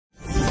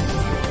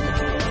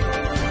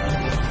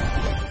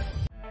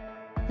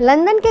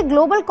London के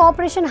global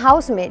corporation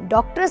house में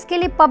doctors के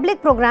लिए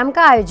पब्लिक प्रोग्राम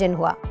का आयोजन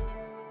हुआ।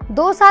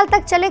 2 साल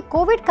तक चले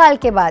कोविड काल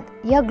के बाद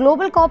यह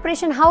ग्लोबल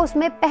कॉर्पोरेशन हाउस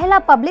में पहला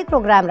पब्लिक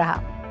प्रोग्राम रहा,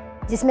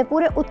 जिसमें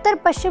पूरे उत्तर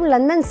पश्चिम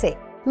लंदन से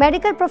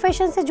मेडिकल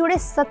प्रोफेशन से जुड़े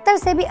 70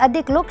 से भी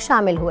अधिक लोग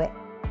शामिल हुए,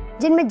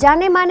 जिनमें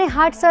जाने माने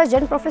हार्ट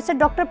सर्जन प्रोफेसर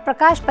डॉक्टर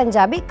प्रकाश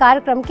पंजाबी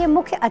कार्यक्रम के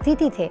मुख्य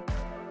अतिथि थे।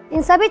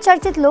 इन सभी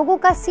चर्चित लोगों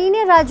का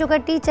senior Rajyoga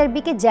teacher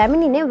BK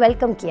Jaimini ने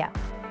वेलकम किया।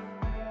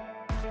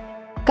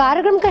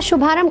 कार्यक्रम का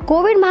शुभारंभ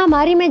कोविड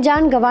महामारी में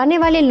जान गंवाने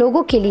वाले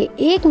लोगों के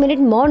लिए 1 मिनट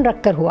मौन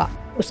रखकर हुआ।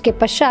 उसके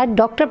पश्चात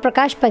डॉक्टर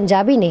प्रकाश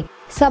पंजाबी ने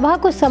सभा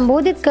को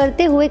संबोधित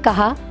करते हुए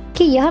कहा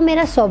कि यह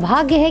मेरा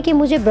सौभाग्य है कि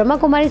मुझे ब्रह्मा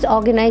कुमारीज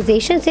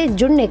ऑर्गेनाइजेशन से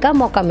जुड़ने का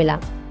मौका मिला।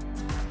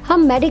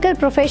 हम मेडिकल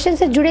प्रोफेशन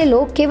से जुड़े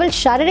लोग केवल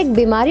शारीरिक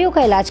बीमारियों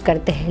का इलाज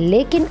करते हैं,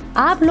 लेकिन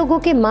आप लोगों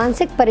के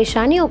मानसिक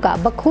परेशानियों का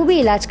बखूबी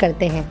इलाज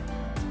करते हैं।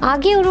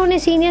 आगे उन्होंने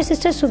सीनियर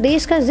सिस्टर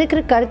सुदेश का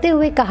जिक्र करते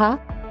हुए कहा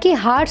कि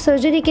हार्ट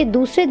सर्जरी के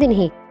दूसरे दिन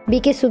ही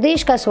बीके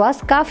सुदेश का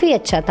स्वास्थ्य काफी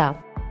अच्छा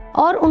था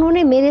और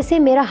उन्होंने मेरे से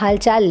मेरा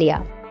हालचाल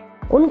लिया।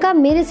 उनका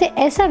मेरे से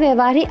ऐसा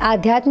व्यवहार ही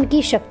आध्यात्म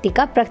की शक्ति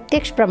का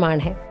प्रत्यक्ष प्रमाण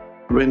है।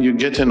 When you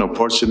get an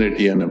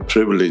opportunity and a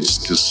privilege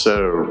to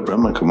serve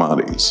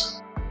Brahmakumaris,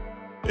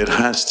 it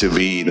has to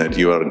be that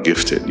you are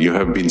gifted. You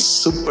have been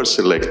super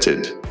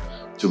selected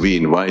to be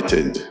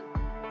invited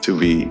to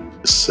be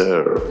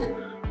serve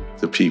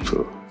the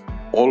people.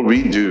 All we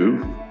do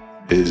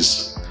is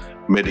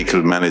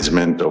medical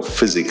management of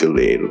physical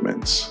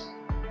ailments.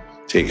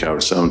 Take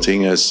out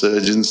something as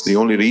surgeons. The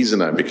only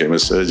reason I became a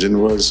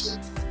surgeon was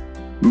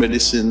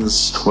medicines,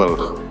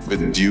 well,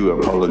 with due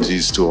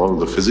apologies to all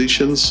the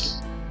physicians.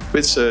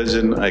 With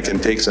surgeon, I can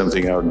take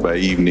something out by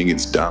evening,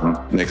 it's done.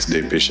 Next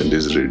day, patient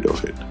is rid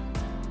of it.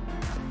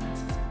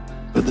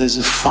 But there's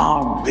a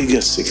far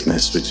bigger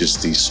sickness, which is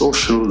the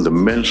social, the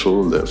mental,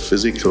 the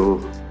physical,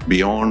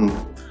 beyond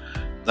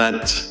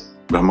that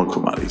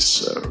Brahmakumaris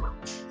serve.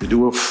 They do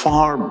a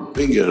far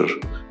bigger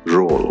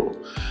role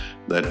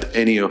that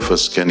any of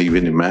us can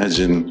even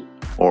imagine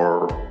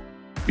or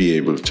be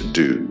able to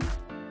do.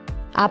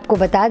 आपको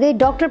बता दें,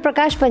 doctor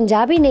प्रकाश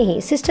पंजाबी ने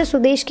ही sister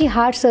Sudesh की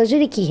heart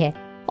surgery की है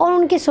और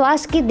उनके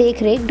स्वास्थ्य की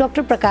देखरेख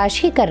डॉक्टर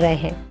प्रकाश ही कर रहे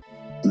हैं।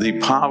 The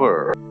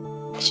power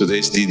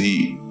Sudesh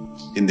Didi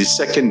in the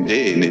second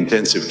day in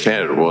intensive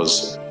care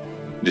was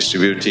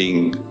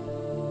distributing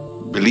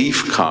belief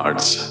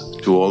cards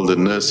to all the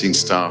nursing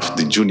staff,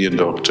 the junior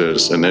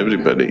doctors and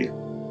everybody.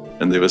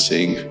 And they were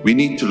saying, we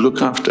need to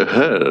look after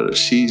her.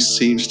 She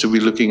seems to be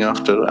looking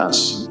after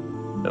us.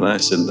 And I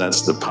said,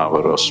 that's the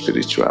power of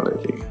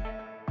spirituality.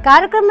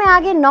 कार्यक्रम में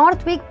आगे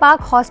north Wick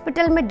park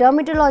hospital में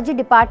dermatology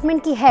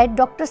department की head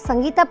doctor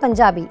Sangeeta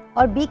Punjabi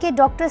और BK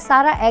doctor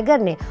सारा eager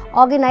ने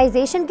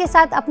organisation के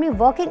साथ अपनी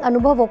वर्किंग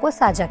अनुभवों को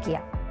साझा किया।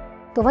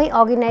 तो वहीं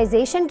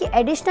ऑर्गेनाइजेशन की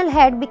एडिशनल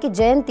हेड बीके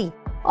जयंती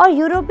और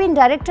यूरोपियन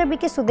डायरेक्टर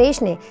बीके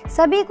सुदेश ने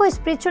सभी को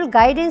स्पिरिचुअल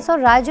गाइडेंस और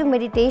राजयोग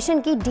मेडिटेशन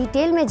की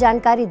डिटेल में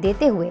जानकारी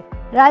देते हुए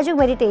राजयोग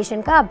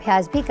मेडिटेशन का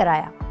अभ्यास भी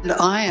कराया।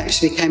 I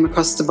actually came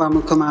across the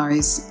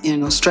Brahmakumaris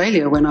in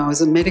Australia when I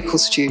was a medical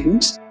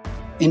student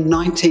in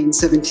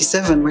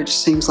 1977, which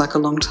seems like a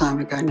long time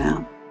ago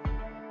now.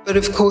 But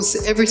of course,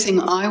 everything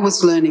I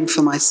was learning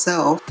for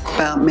myself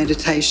about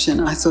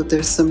meditation, I thought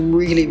there's some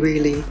really,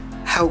 really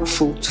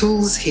helpful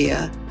tools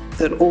here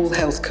that all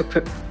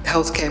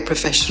healthcare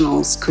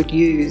professionals could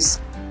use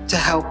to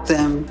help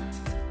them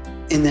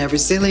in their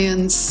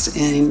resilience,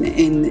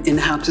 in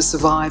how to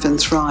survive and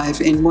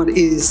thrive in what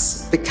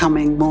is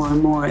becoming more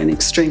and more an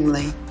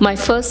extremely. My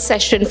first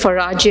session for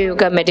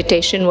Rajyoga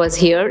Meditation was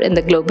here in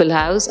the Global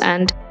House,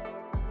 and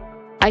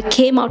I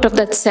came out of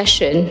that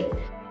session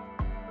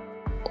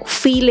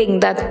feeling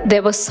that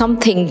there was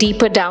something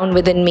deeper down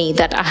within me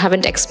that I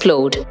haven't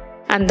explored,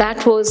 and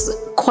that was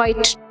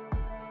quite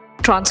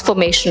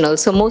transformational.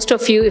 So most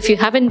of you, if you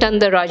haven't done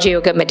the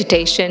Rajyoga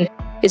meditation,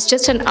 it's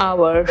just an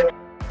hour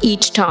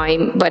each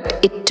time, but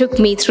it took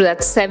me through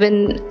that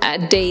 7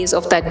 days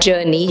of that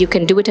journey. You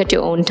can do it at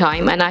your own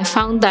time, and I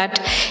found that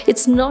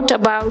it's not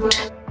about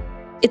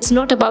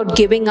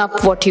giving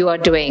up what you are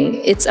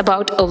doing. It's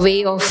about a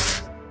way of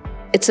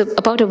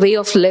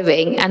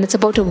living, and it's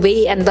about a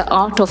way and the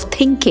art of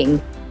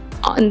thinking.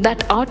 And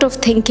that art of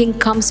thinking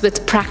comes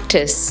with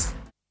practice.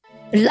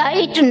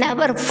 Light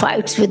never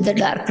fights with the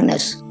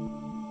darkness.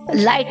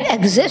 Light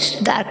exists,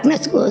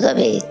 darkness goes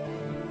away.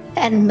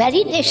 And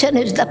meditation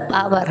is the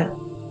power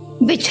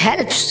which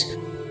helps.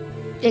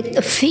 Like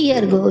the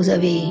fear goes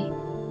away,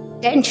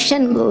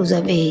 tension goes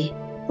away,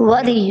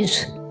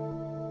 worries.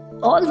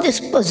 All this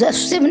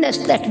possessiveness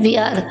that we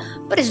are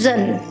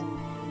prisoned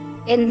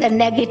in the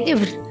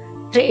negative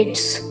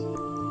traits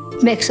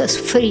makes us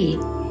free,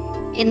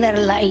 inner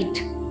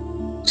light.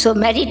 So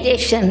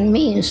meditation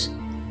means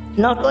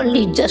not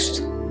only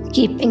just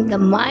keeping the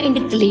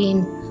mind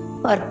clean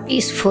or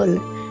peaceful.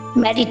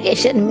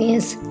 Meditation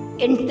means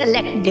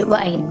intellect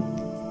divine.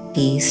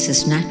 Peace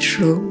is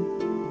natural.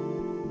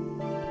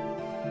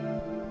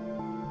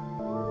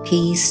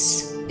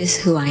 Peace is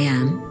who I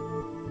am.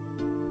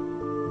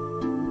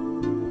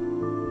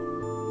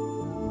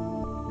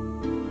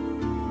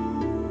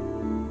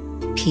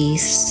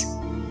 peace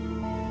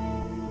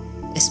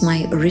is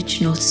my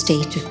original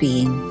state of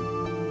being.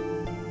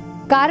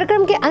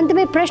 कार्यक्रम के अंत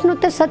में प्रश्न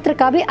उत्तर सत्र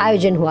का भी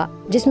आयोजन हुआ,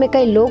 जिसमें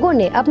कई लोगों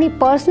ने अपनी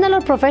पर्सनल और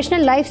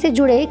प्रोफेशनल लाइफ से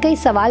जुड़े कई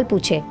सवाल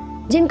पूछे,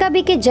 जिनका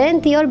बीके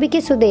जयंती और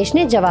बीके सुदेश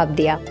ने जवाब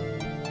दिया।